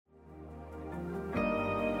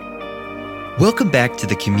Welcome back to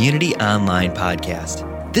the Community Online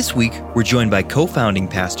Podcast. This week, we're joined by co-founding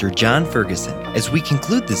pastor John Ferguson as we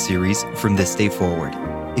conclude the series From This Day Forward.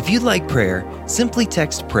 If you'd like prayer, simply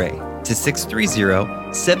text PRAY to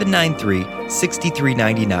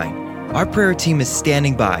 630-793-6399. Our prayer team is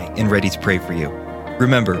standing by and ready to pray for you.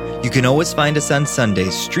 Remember, you can always find us on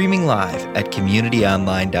Sundays streaming live at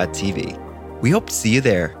communityonline.tv. We hope to see you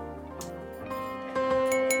there.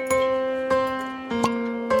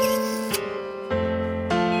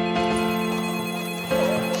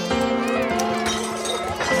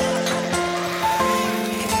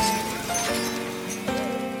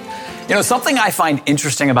 You know, something I find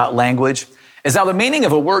interesting about language is how the meaning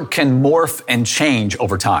of a word can morph and change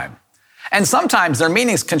over time. And sometimes their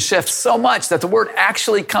meanings can shift so much that the word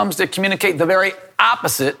actually comes to communicate the very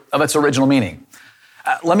opposite of its original meaning.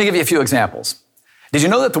 Let me give you a few examples. Did you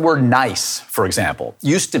know that the word nice, for example,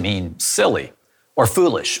 used to mean silly or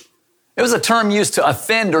foolish? It was a term used to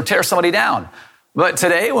offend or tear somebody down. But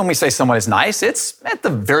today, when we say someone is nice, it's at the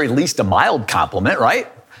very least a mild compliment,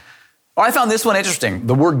 right? Well, I found this one interesting,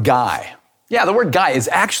 the word guy. Yeah, the word guy is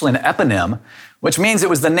actually an eponym, which means it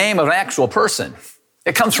was the name of an actual person.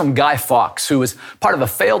 It comes from Guy Fawkes, who was part of a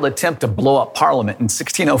failed attempt to blow up Parliament in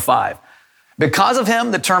 1605. Because of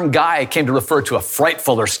him, the term guy came to refer to a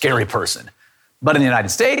frightful or scary person. But in the United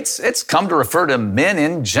States, it's come to refer to men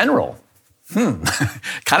in general. Kind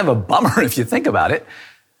of a bummer if you think about it.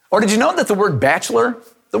 Or did you know that the word bachelor?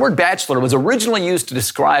 The word bachelor was originally used to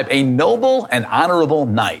describe a noble and honorable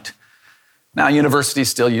knight. Now, universities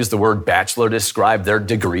still use the word bachelor to describe their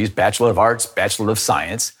degrees, Bachelor of Arts, Bachelor of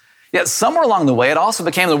Science. Yet somewhere along the way, it also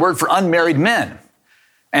became the word for unmarried men.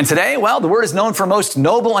 And today, well, the word is known for most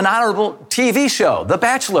noble and honorable TV show, The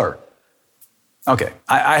Bachelor. Okay,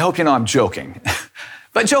 I hope you know I'm joking.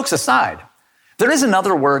 But jokes aside, there is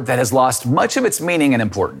another word that has lost much of its meaning and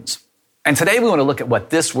importance. And today we want to look at what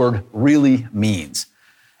this word really means.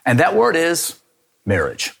 And that word is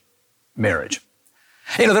marriage. Marriage.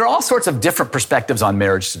 You know, there are all sorts of different perspectives on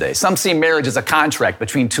marriage today. Some see marriage as a contract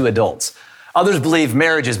between two adults. Others believe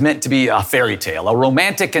marriage is meant to be a fairy tale, a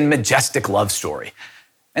romantic and majestic love story.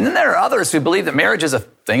 And then there are others who believe that marriage is a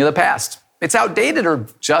thing of the past. It's outdated or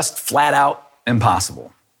just flat out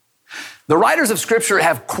impossible. The writers of Scripture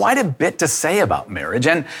have quite a bit to say about marriage,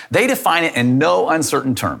 and they define it in no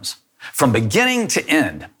uncertain terms. From beginning to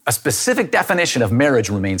end, a specific definition of marriage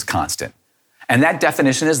remains constant. And that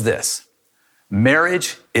definition is this: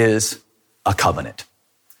 marriage is a covenant.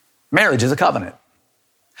 Marriage is a covenant.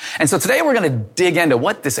 And so today we're going to dig into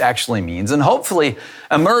what this actually means and hopefully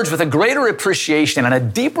emerge with a greater appreciation and a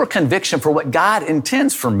deeper conviction for what God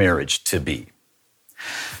intends for marriage to be.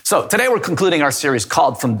 So today we're concluding our series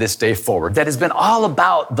called From This Day Forward that has been all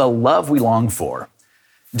about the love we long for.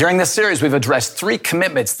 During this series, we've addressed 3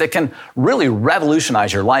 commitments that can really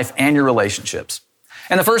revolutionize your life and your relationships.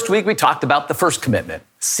 In the first week, we talked about the first commitment,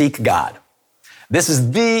 seek God. This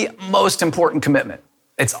is the most important commitment.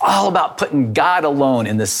 It's all about putting God alone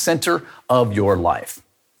in the center of your life.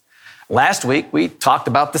 Last week, we talked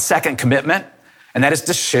about the second commitment, and that is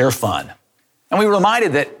to share fun. And we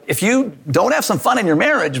reminded that if you don't have some fun in your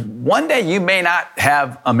marriage, one day you may not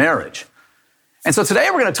have a marriage. And so today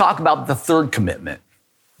we're going to talk about the third commitment,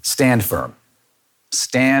 stand firm.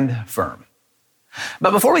 Stand firm.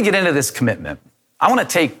 But before we get into this commitment, I want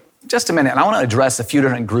to take just a minute, and I want to address a few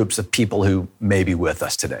different groups of people who may be with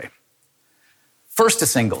us today. First, to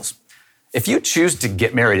singles. If you choose to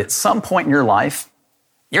get married at some point in your life,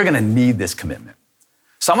 you're going to need this commitment.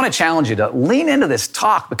 So I want to challenge you to lean into this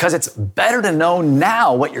talk because it's better to know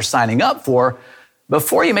now what you're signing up for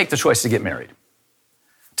before you make the choice to get married.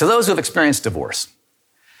 To those who have experienced divorce,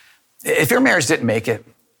 if your marriage didn't make it,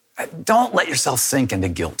 don't let yourself sink into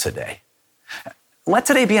guilt today. Let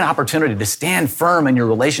today be an opportunity to stand firm in your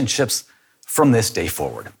relationships from this day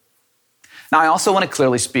forward. Now, I also want to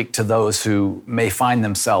clearly speak to those who may find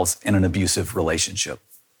themselves in an abusive relationship.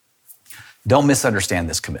 Don't misunderstand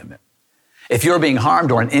this commitment. If you're being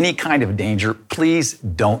harmed or in any kind of danger, please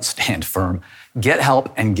don't stand firm. Get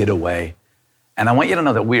help and get away. And I want you to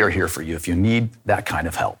know that we are here for you if you need that kind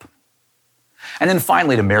of help. And then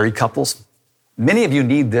finally, to married couples, many of you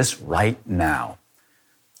need this right now,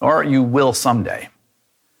 or you will someday.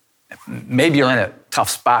 Maybe you're in a tough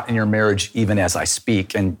spot in your marriage even as I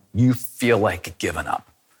speak, and you feel like giving up.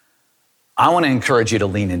 I want to encourage you to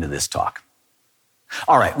lean into this talk.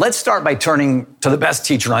 All right, let's start by turning to the best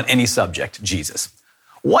teacher on any subject, Jesus.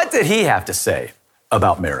 What did he have to say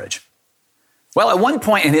about marriage? Well, at one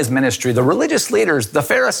point in his ministry, the religious leaders, the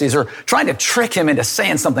Pharisees, are trying to trick him into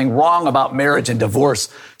saying something wrong about marriage and divorce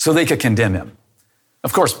so they could condemn him.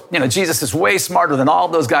 Of course, Jesus is way smarter than all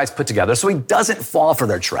those guys put together, so he doesn't fall for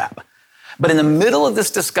their trap. But in the middle of this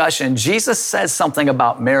discussion, Jesus says something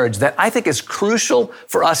about marriage that I think is crucial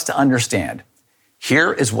for us to understand.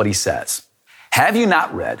 Here is what he says. Have you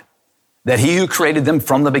not read that he who created them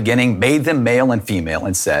from the beginning made them male and female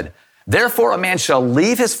and said, therefore a man shall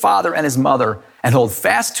leave his father and his mother and hold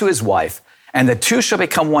fast to his wife, and the two shall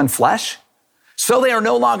become one flesh? So they are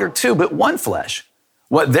no longer two, but one flesh.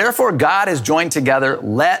 What therefore God has joined together,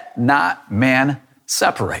 let not man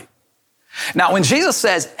separate. Now, when Jesus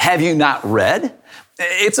says, have you not read?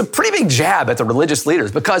 It's a pretty big jab at the religious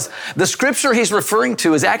leaders because the scripture he's referring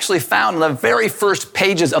to is actually found in the very first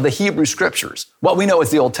pages of the Hebrew scriptures, what we know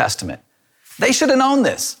as the Old Testament. They should have known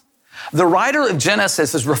this. The writer of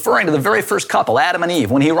Genesis is referring to the very first couple, Adam and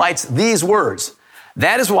Eve, when he writes these words.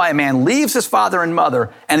 That is why a man leaves his father and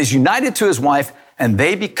mother and is united to his wife, and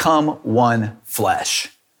they become one flesh.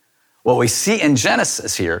 What we see in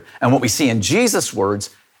Genesis here and what we see in Jesus' words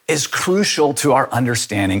is crucial to our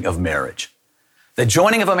understanding of marriage. The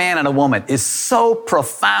joining of a man and a woman is so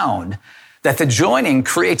profound that the joining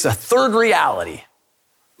creates a third reality,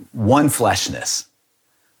 one fleshness.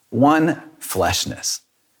 One fleshness.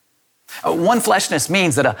 One fleshness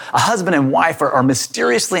means that a husband and wife are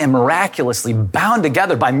mysteriously and miraculously bound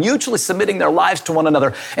together by mutually submitting their lives to one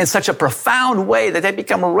another in such a profound way that they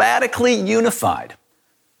become radically unified.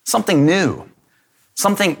 Something new,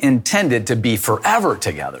 something intended to be forever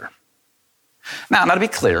together. Now to be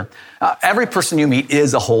clear, every person you meet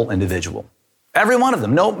is a whole individual. Every one of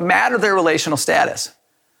them, no matter their relational status.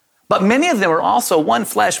 But many of them are also one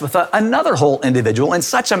flesh with another whole individual in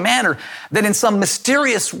such a manner that in some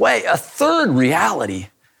mysterious way, a third reality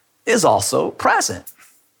is also present.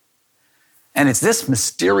 And it's this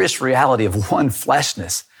mysterious reality of one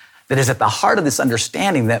fleshness that is at the heart of this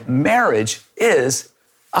understanding that marriage is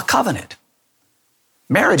a covenant.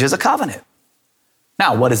 Marriage is a covenant.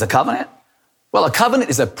 Now, what is a covenant? Well, a covenant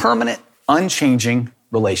is a permanent, unchanging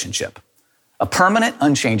relationship. A permanent,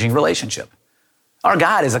 unchanging relationship. Our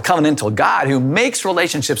God is a covenantal God who makes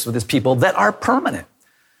relationships with his people that are permanent.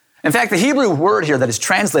 In fact, the Hebrew word here that is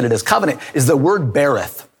translated as covenant is the word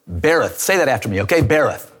berith. Berith. Say that after me, okay?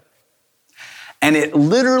 Berith. And it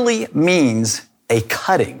literally means a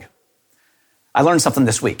cutting. I learned something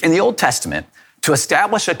this week. In the Old Testament, to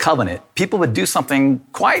establish a covenant, people would do something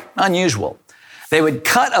quite unusual. They would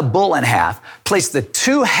cut a bull in half, place the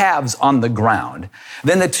two halves on the ground.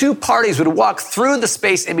 Then the two parties would walk through the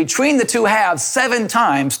space in between the two halves 7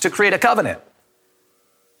 times to create a covenant.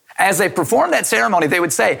 As they performed that ceremony, they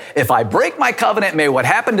would say, if I break my covenant, may what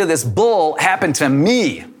happened to this bull happen to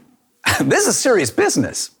me. This is serious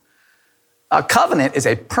business. A covenant is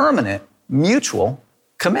a permanent, mutual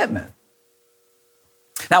commitment.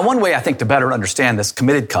 Now, one way I think to better understand this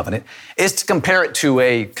committed covenant is to compare it to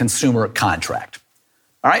a consumer contract.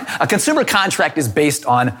 All right? A consumer contract is based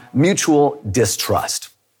on mutual distrust.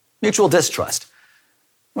 Mutual distrust.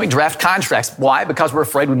 We draft contracts. Why? Because we're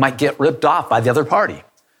afraid we might get ripped off by the other party.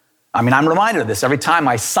 I'm reminded of this every time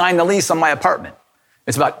I sign the lease on my apartment.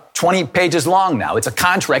 It's about 20 pages long now. It's a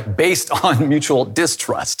contract based on mutual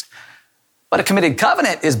distrust. But a committed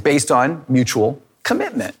covenant is based on mutual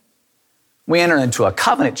commitment. We enter into a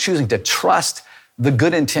covenant choosing to trust the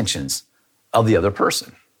good intentions of the other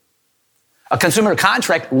person. A consumer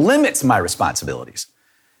contract limits my responsibilities.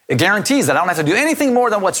 It guarantees that I don't have to do anything more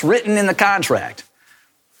than what's written in the contract.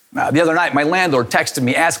 The other night, my landlord texted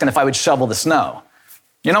me asking if I would shovel the snow.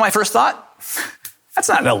 You know my first thought? That's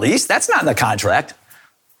not in a lease. That's not in the contract.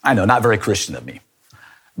 I know, not very Christian of me.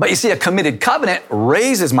 But you see, a committed covenant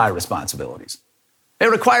raises my responsibilities. It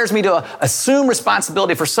requires me to assume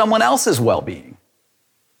responsibility for someone else's well-being.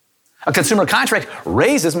 A consumer contract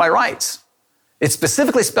raises my rights. It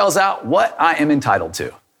specifically spells out what I am entitled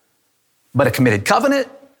to. But a committed covenant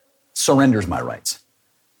surrenders my rights.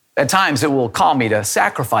 At times, it will call me to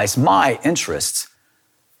sacrifice my interests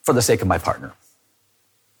for the sake of my partner.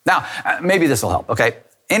 Now, maybe this will help, okay?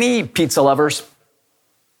 Any pizza lovers?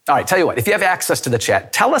 All right, tell you what, if you have access to the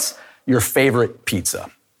chat, tell us your favorite pizza.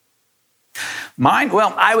 Mine,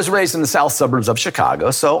 well, I was raised in the south suburbs of Chicago,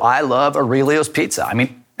 so I love Aurelio's Pizza.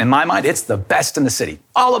 In my mind, it's the best in the city.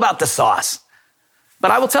 All about the sauce. But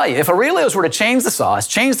I will tell you, if Aurelio's were to change the sauce,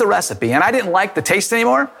 change the recipe, and I didn't like the taste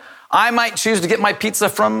anymore, I might choose to get my pizza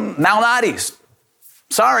from Malnati's.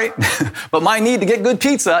 Sorry, but my need to get good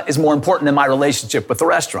pizza is more important than my relationship with the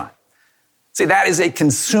restaurant. See, that is a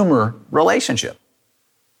consumer relationship.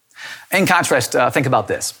 In contrast, think about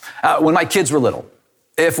this. When my kids were little,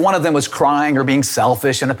 if one of them was crying or being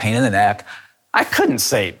selfish and a pain in the neck, I couldn't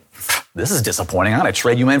say, this is disappointing. I'm going to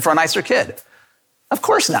trade you in for a nicer kid. Of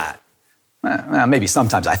course not. Well, maybe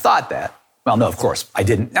sometimes I thought that. Well, no, of course I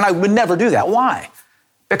didn't. And I would never do that. Why?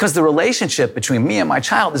 Because the relationship between me and my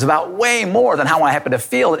child is about way more than how I happen to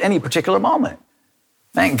feel at any particular moment.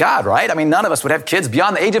 Thank God, right? I mean, none of us would have kids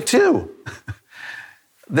beyond the age of 2.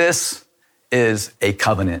 This is a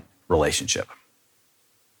covenant relationship.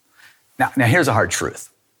 Now, here's a hard truth.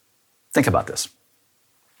 Think about this.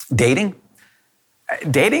 Dating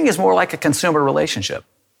is more like a consumer relationship.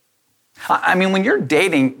 I mean, when you're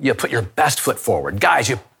dating, you put your best foot forward. Guys,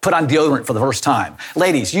 you put on deodorant for the first time.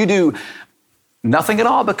 Ladies, you do nothing at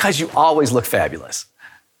all because you always look fabulous.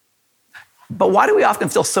 But why do we often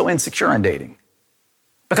feel so insecure in dating?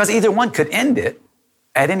 Because either one could end it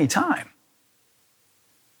at any time.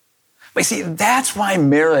 But you see, that's why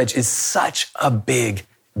marriage is such a big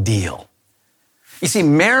deal. You see,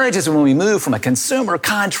 marriage is when we move from a consumer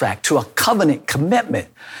contract to a covenant commitment.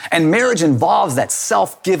 And marriage involves that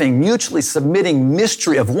self-giving, mutually submitting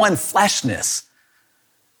mystery of one fleshness.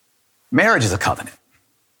 Marriage is a covenant.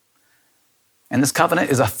 And this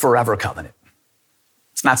covenant is a forever covenant.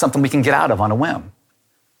 It's not something we can get out of on a whim.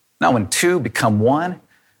 No, when 2 become 1,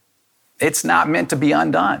 it's not meant to be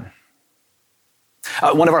undone.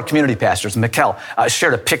 One of our community pastors, Mikkel,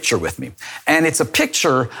 shared a picture with me. And it's a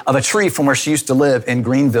picture of a tree from where she used to live in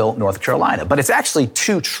Greenville, North Carolina. But it's actually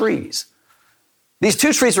 2 trees. These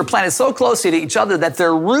 2 trees were planted so closely to each other that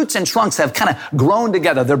their roots and trunks have kind of grown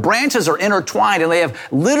together. Their branches are intertwined and they have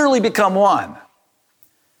literally become one.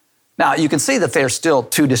 Now, you can see that they're still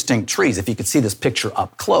 2 distinct trees if you could see this picture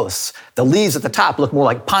up close. The leaves at the top look more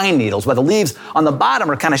like pine needles, while the leaves on the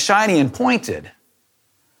bottom are kind of shiny and pointed.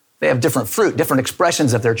 They have different fruit, different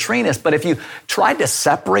expressions of their treeness, but if you tried to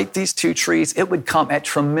separate these 2 trees, it would come at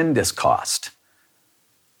tremendous cost.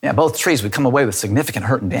 Yeah, both trees would come away with significant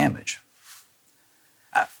hurt and damage.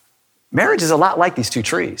 Marriage is a lot like these 2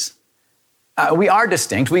 trees. We are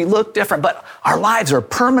distinct, we look different, but our lives are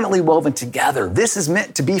permanently woven together. This is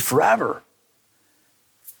meant to be forever.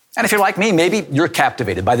 And if you're like me, maybe you're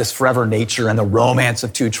captivated by this forever nature and the romance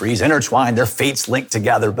of 2 trees intertwined, their fates linked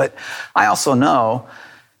together. But I also know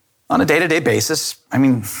on a day-to-day basis, I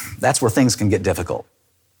mean, that's where things can get difficult.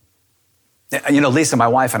 You know, Lisa, my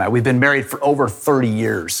wife, and I, we've been married for over 30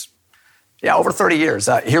 years. Yeah, over 30 years.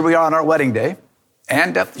 Here we are on our wedding day,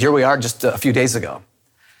 and here we are just a few days ago.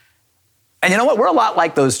 And you know what? We're a lot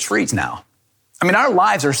like those trees now. I mean, our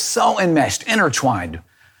lives are so enmeshed, intertwined,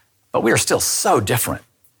 but we are still so different.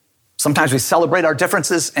 Sometimes we celebrate our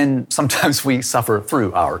differences, and sometimes we suffer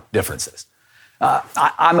through our differences.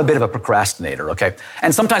 I'm a bit of a procrastinator, okay?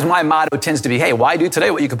 And sometimes my motto tends to be, hey, why do today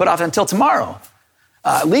what you could put off until tomorrow?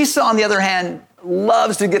 Lisa, on the other hand,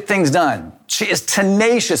 loves to get things done. She is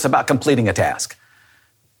tenacious about completing a task.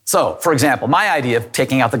 So, for example, my idea of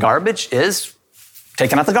taking out the garbage is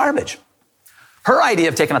taking out the garbage. Her idea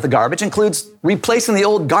of taking out the garbage includes replacing the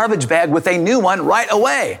old garbage bag with a new one right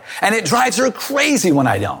away. And it drives her crazy when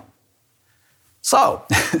I don't. So,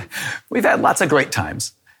 we've had lots of great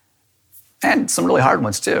times. And some really hard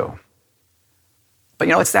ones too. But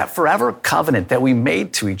you know, it's that forever covenant that we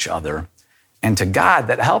made to each other and to God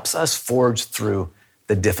that helps us forge through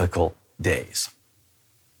the difficult days.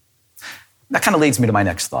 That kind of leads me to my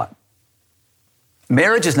next thought.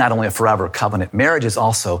 Marriage is not only a forever covenant, marriage is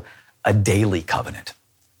also a daily covenant.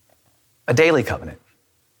 A daily covenant.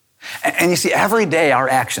 And you see, every day our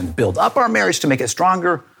actions build up our marriage to make it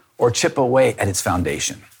stronger or chip away at its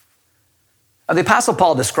foundation. The Apostle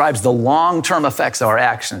Paul describes the long-term effects of our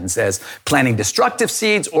actions as planting destructive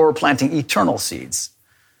seeds or planting eternal seeds.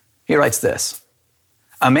 He writes this: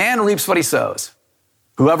 a man reaps what he sows.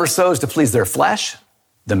 Whoever sows to please their flesh,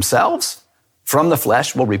 themselves, from the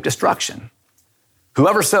flesh will reap destruction.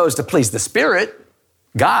 Whoever sows to please the Spirit,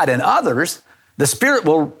 God and others, the Spirit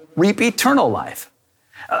will reap eternal life.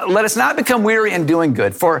 Let us not become weary in doing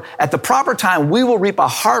good, for at the proper time we will reap a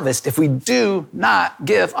harvest if we do not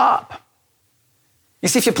give up. You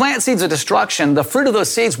see, if you plant seeds of destruction, the fruit of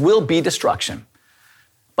those seeds will be destruction.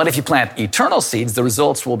 But if you plant eternal seeds, the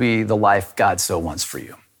results will be the life God so wants for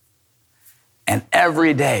you. And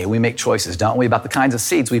every day we make choices, don't we, about the kinds of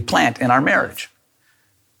seeds we plant in our marriage.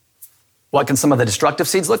 What can some of the destructive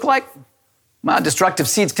seeds look like? Well, destructive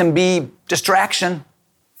seeds can be distraction.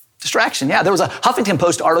 Distraction, yeah. There was a Huffington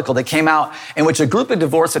Post article that came out in which a group of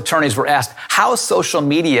divorce attorneys were asked how social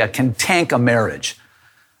media can tank a marriage.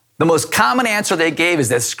 The most common answer they gave is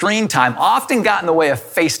that screen time often got in the way of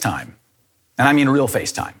FaceTime. And I mean real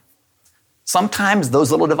FaceTime. Sometimes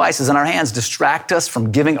those little devices in our hands distract us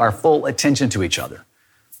from giving our full attention to each other.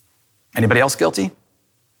 Anybody else guilty?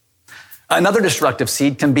 Another destructive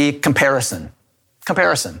seed can be comparison.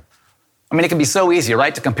 Comparison. I mean, it can be so easy,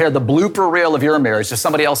 right, to compare the blooper reel of your marriage to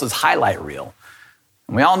somebody else's highlight reel.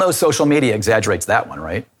 And we all know social media exaggerates that one,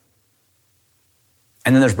 right?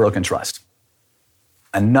 And then there's broken trust,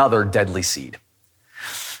 another deadly seed.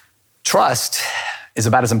 Trust is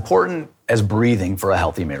about as important as breathing for a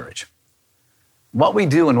healthy marriage. What we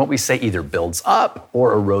do and what we say either builds up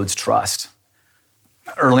or erodes trust.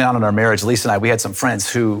 Early on in our marriage, Lisa and I, we had some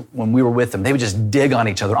friends who, when we were with them, they would just dig on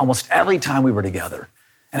each other almost every time we were together.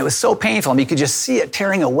 And it was so painful. I mean, you could just see it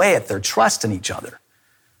tearing away at their trust in each other.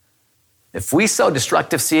 If we sow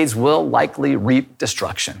destructive seeds, we'll likely reap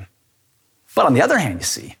destruction. But on the other hand, you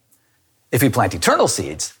see, if we plant eternal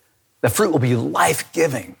seeds, the fruit will be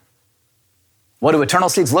life-giving. What do eternal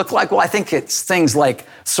seeds look like? Well, I think it's things like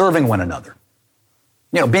serving one another.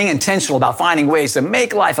 Being intentional about finding ways to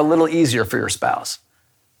make life a little easier for your spouse.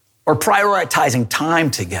 Or prioritizing time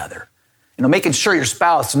together. Making sure your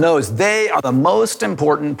spouse knows they are the most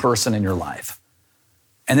important person in your life.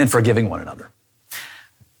 And then forgiving one another.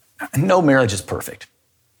 No marriage is perfect.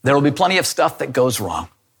 There will be plenty of stuff that goes wrong.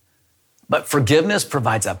 But forgiveness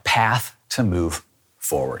provides a path to move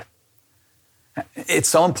forward. It's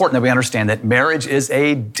so important that we understand that marriage is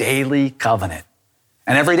a daily covenant.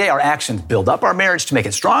 And every day our actions build up our marriage to make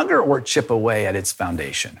it stronger or chip away at its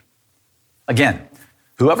foundation. Again,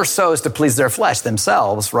 whoever sows to please their flesh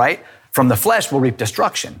themselves, right, from the flesh will reap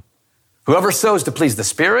destruction. Whoever sows to please the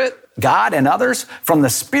Spirit, God, and others, from the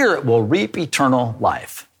Spirit will reap eternal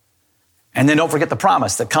life. And then don't forget the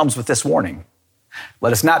promise that comes with this warning.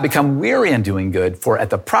 Let us not become weary in doing good, for at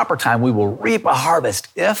the proper time we will reap a harvest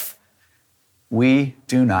if we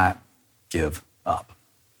do not give up.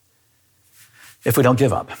 If we don't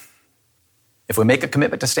give up. If we make a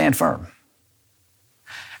commitment to stand firm.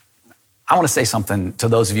 I want to say something to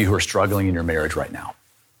those of you who are struggling in your marriage right now.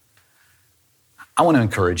 I want to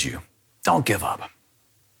encourage you. Don't give up.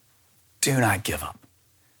 Do not give up.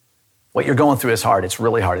 What you're going through is hard. It's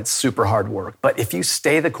really hard. It's super hard work. But if you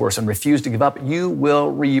stay the course and refuse to give up, you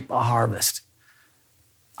will reap a harvest.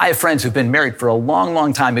 I have friends who've been married for a long,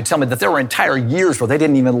 long time who tell me that there were entire years where they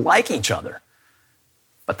didn't even like each other.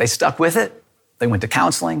 But they stuck with it. They went to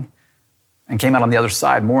counseling and came out on the other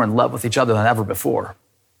side more in love with each other than ever before.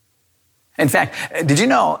 In fact, did you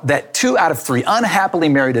know that 2 out of 3 unhappily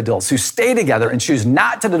married adults who stay together and choose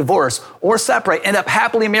not to divorce or separate end up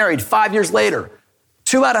happily married 5 years later?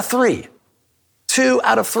 2 out of 3. 2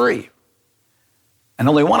 out of 3. And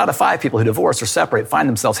only 1 out of 5 people who divorce or separate find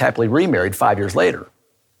themselves happily remarried 5 years later.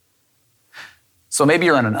 So maybe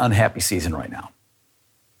you're in an unhappy season right now.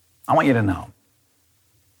 I want you to know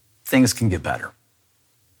things can get better.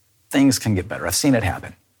 Things can get better. I've seen it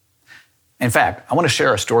happen. In fact, I want to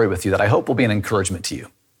share a story with you that I hope will be an encouragement to you.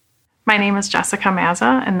 My name is Jessica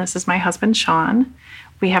Mazza, and this is my husband, Sean.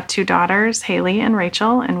 We have 2 daughters, Haley and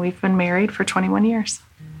Rachel, and we've been married for 21 years.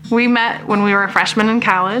 We met when we were freshmen in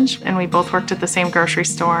college, and we both worked at the same grocery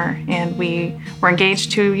store, and we were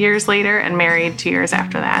engaged 2 years later and married 2 years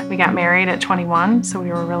after that. We got married at 21, so we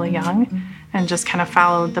were really young, and just kind of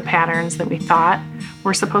followed the patterns that we thought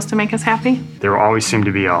were supposed to make us happy. There always seemed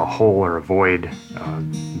to be a hole or a void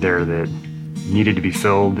there that needed to be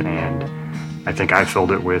filled, and I think I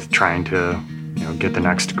filled it with trying to, get the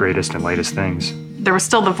next greatest and latest things. There was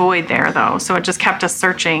still the void there, though, so it just kept us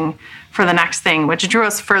searching for the next thing, which drew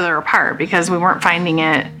us further apart because we weren't finding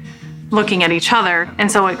it looking at each other,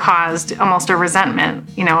 and so it caused almost a resentment.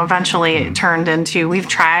 Eventually it turned into, we've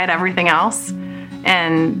tried everything else,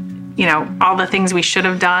 and all the things we should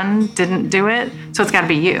have done didn't do it, so it's got to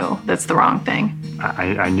be you that's the wrong thing.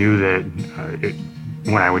 I knew that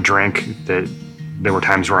when I would drink, that there were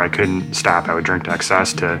times where I couldn't stop. I would drink to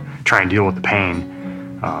excess to try and deal with the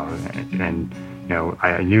pain.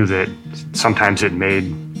 I knew that sometimes it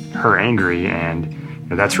made her angry, and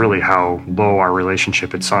that's really how low our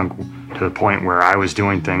relationship had sunk, to the point where I was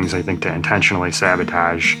doing things, I think, to intentionally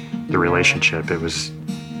sabotage the relationship. It was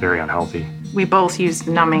very unhealthy. We both used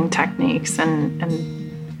numbing techniques and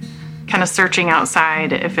kind of searching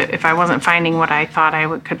outside. If I wasn't finding what I thought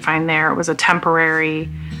I could find there, it was a temporary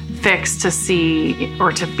fix to see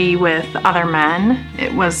or to be with other men.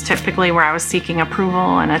 It was typically where I was seeking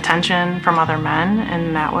approval and attention from other men,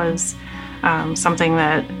 and that was something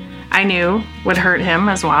that I knew would hurt him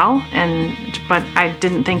as well. But I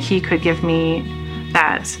didn't think he could give me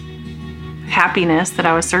that happiness that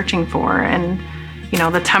I was searching for. And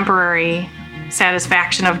the temporary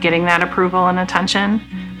satisfaction of getting that approval and attention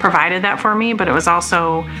provided that for me, but it was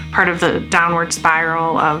also part of the downward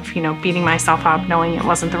spiral of, beating myself up, knowing it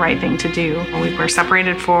wasn't the right thing to do. We were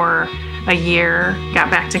separated for a year, got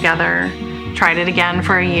back together, tried it again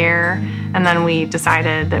for a year, And then we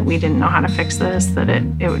decided that we didn't know how to fix this, that it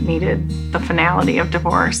needed the finality of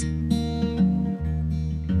divorce.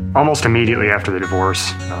 Almost immediately after the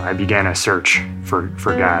divorce, I began a search for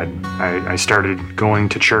God. I started going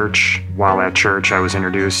to church. While at church, I was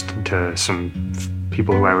introduced to some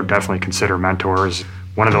people who I would definitely consider mentors.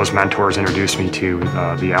 One of those mentors introduced me to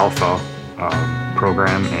the Alpha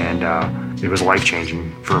program, and it was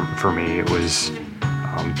life-changing for me. It was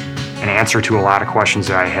an answer to a lot of questions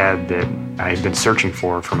that I had been searching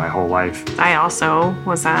for my whole life. I also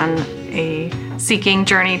was on a seeking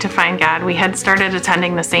journey to find God. We had started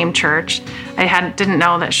attending the same church. I didn't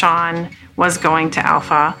know that Sean was going to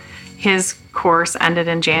Alpha. His course ended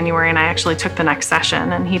in January, and I actually took the next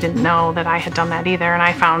session, and he didn't know that I had done that either. And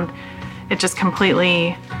I found it just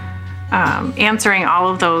completely answering all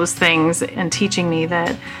of those things and teaching me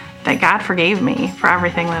that God forgave me for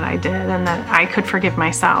everything that I did, and that I could forgive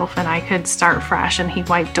myself and I could start fresh, and he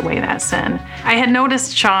wiped away that sin. I had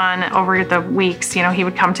noticed Sean over the weeks, he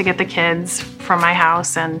would come to get the kids from my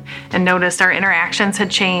house and noticed our interactions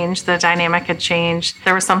had changed, the dynamic had changed.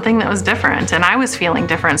 There was something that was different, and I was feeling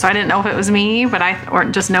different. So I didn't know if it was me, or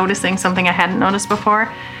just noticing something I hadn't noticed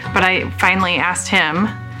before. But I finally asked him,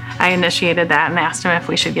 I initiated that and asked him if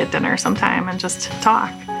we should get dinner sometime and just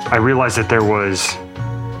talk. I realized that there was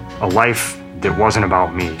a life that wasn't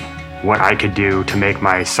about me, what I could do to make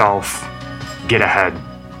myself get ahead.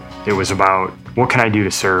 It was about, what can I do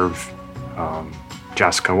to serve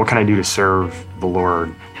Jessica? What can I do to serve the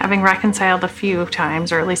Lord? Having reconciled a few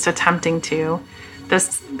times, or at least attempting to,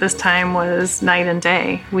 this time was night and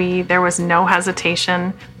day. There was no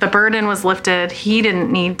hesitation. The burden was lifted. He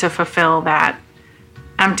didn't need to fulfill that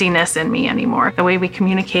emptiness in me anymore. The way we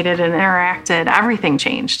communicated and interacted, everything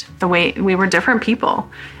changed. The way we were different people.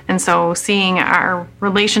 And so seeing our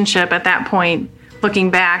relationship at that point,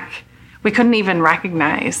 looking back, we couldn't even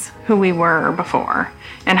recognize who we were before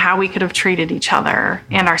and how we could have treated each other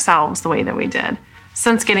and ourselves the way that we did.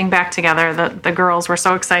 Since getting back together, the girls were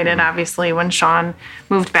so excited, obviously, when Sean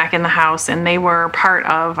moved back in the house, and they were part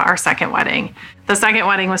of our second wedding. The second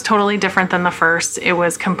wedding was totally different than the first. It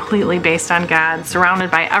was completely based on God, surrounded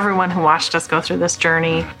by everyone who watched us go through this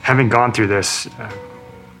journey. Having gone through this,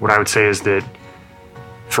 what I would say is that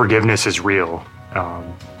forgiveness is real.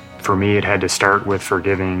 For me, it had to start with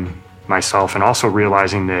forgiving myself, and also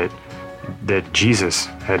realizing that Jesus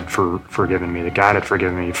had forgiven me, that God had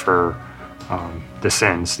forgiven me for the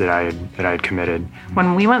sins that I had committed.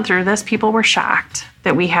 When we went through this, people were shocked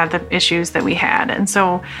that we had the issues that we had. And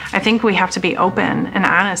so I think we have to be open and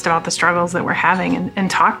honest about the struggles that we're having,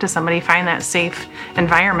 and talk to somebody, find that safe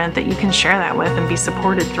environment that you can share that with and be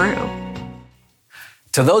supported through.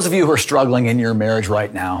 To those of you who are struggling in your marriage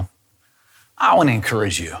right now, I want to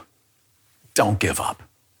encourage you, don't give up.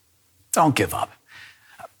 Don't give up.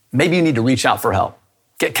 Maybe you need to reach out for help.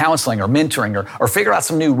 Get counseling or mentoring or figure out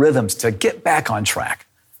some new rhythms to get back on track.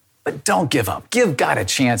 But don't give up. Give God a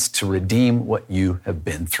chance to redeem what you have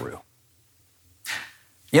been through.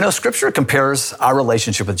 Scripture compares our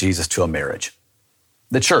relationship with Jesus to a marriage.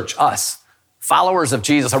 The church, us, followers of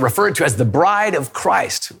Jesus, are referred to as the bride of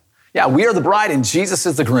Christ. Yeah, we are the bride and Jesus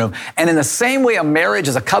is the groom. And in the same way a marriage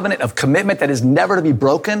is a covenant of commitment that is never to be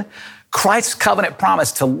broken, Christ's covenant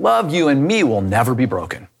promise to love you and me will never be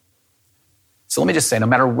broken. So let me just say, no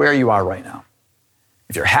matter where you are right now,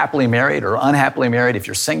 if you're happily married or unhappily married, if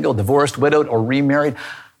you're single, divorced, widowed, or remarried,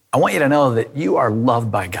 I want you to know that you are loved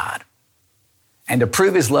by God. And to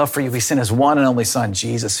prove his love for you, he sent his one and only son,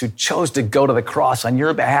 Jesus, who chose to go to the cross on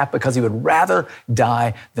your behalf because he would rather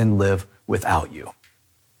die than live without you.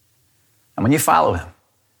 And when you follow him,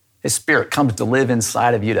 his Spirit comes to live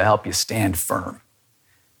inside of you to help you stand firm,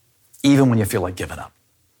 even when you feel like giving up.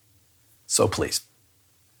 So please,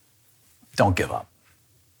 don't give up.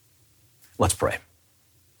 Let's pray.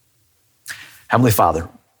 Heavenly Father,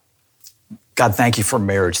 God, thank you for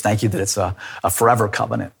marriage. Thank you that it's a forever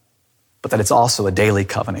covenant, but that it's also a daily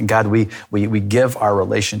covenant. God, we give our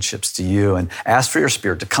relationships to you and ask for your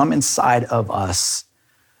Spirit to come inside of us,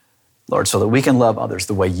 Lord, so that we can love others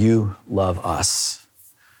the way you love us.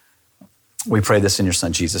 We pray this in your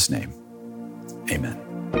Son, Jesus' name. Amen.